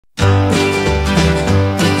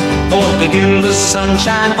Walking in the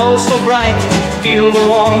sunshine, oh so bright. Feel the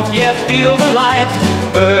warmth, yeah, feel the light.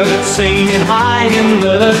 Birds singing high in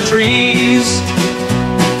the trees.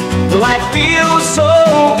 Life feels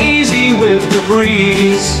so easy with the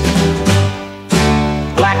breeze.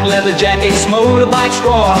 Black leather jackets, motorbikes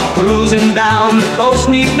roar, cruising down the coast,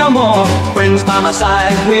 need no more. Friends by my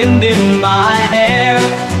side, wind in my hair.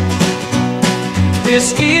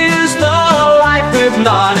 This is the life with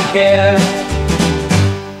not a care.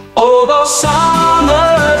 Oh, those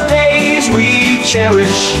summer days we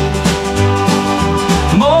cherish,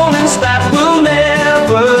 moments that will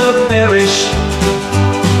never perish.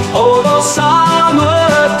 Oh, those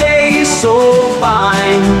summer days so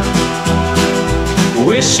fine,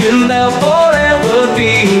 wishing they'll forever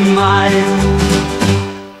be mine.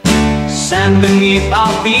 Sand beneath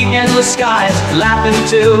our feet, endless skies, laughing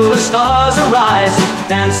till the stars arise,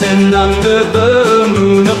 dancing under the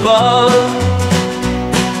moon above.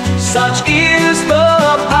 Such is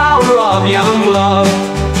the power of young love.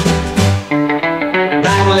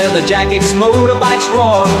 Black leather jackets, motorbikes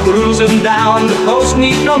roar, cruising down the coast,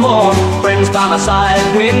 need no more. Friends by my side,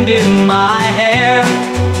 wind in my hair.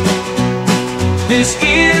 This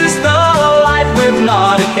is the life with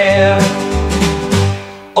not a care.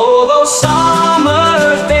 Oh, those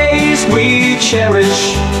summer days we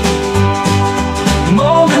cherish,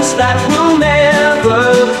 moments that will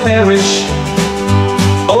never perish.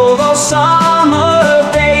 Oh, those summer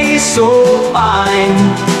days so fine,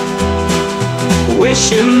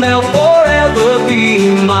 wishing they'll forever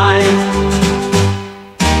be mine.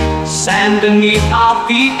 Sand beneath our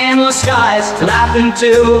feet, endless skies, laughing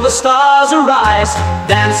till the stars arise,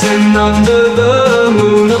 dancing under the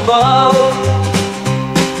moon above.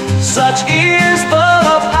 Such is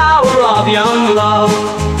the power of young love.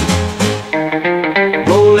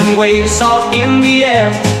 Rolling waves soft in the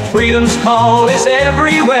air, freedom's call is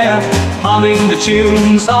everywhere, humming the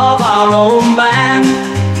tunes of our own band,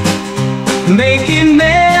 making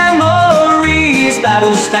memories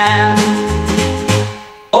that'll stand.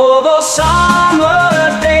 Oh, those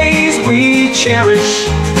summer days we cherish,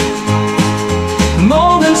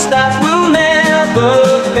 moments that will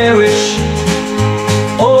never perish.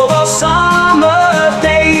 Oh, those summer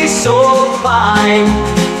days so fine,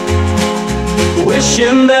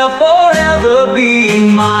 wishing they'll forever be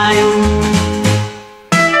mine.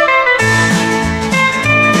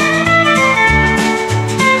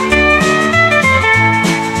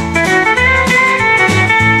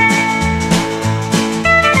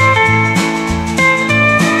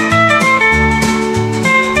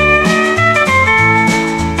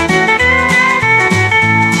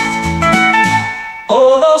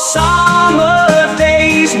 Oh, those summer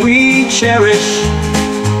days we cherish,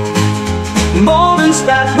 moments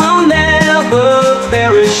that will never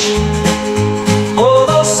perish. Oh,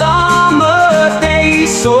 those summer days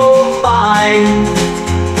so fine,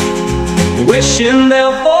 wishing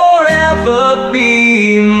they'll forever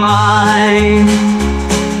be mine,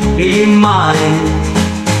 be mine.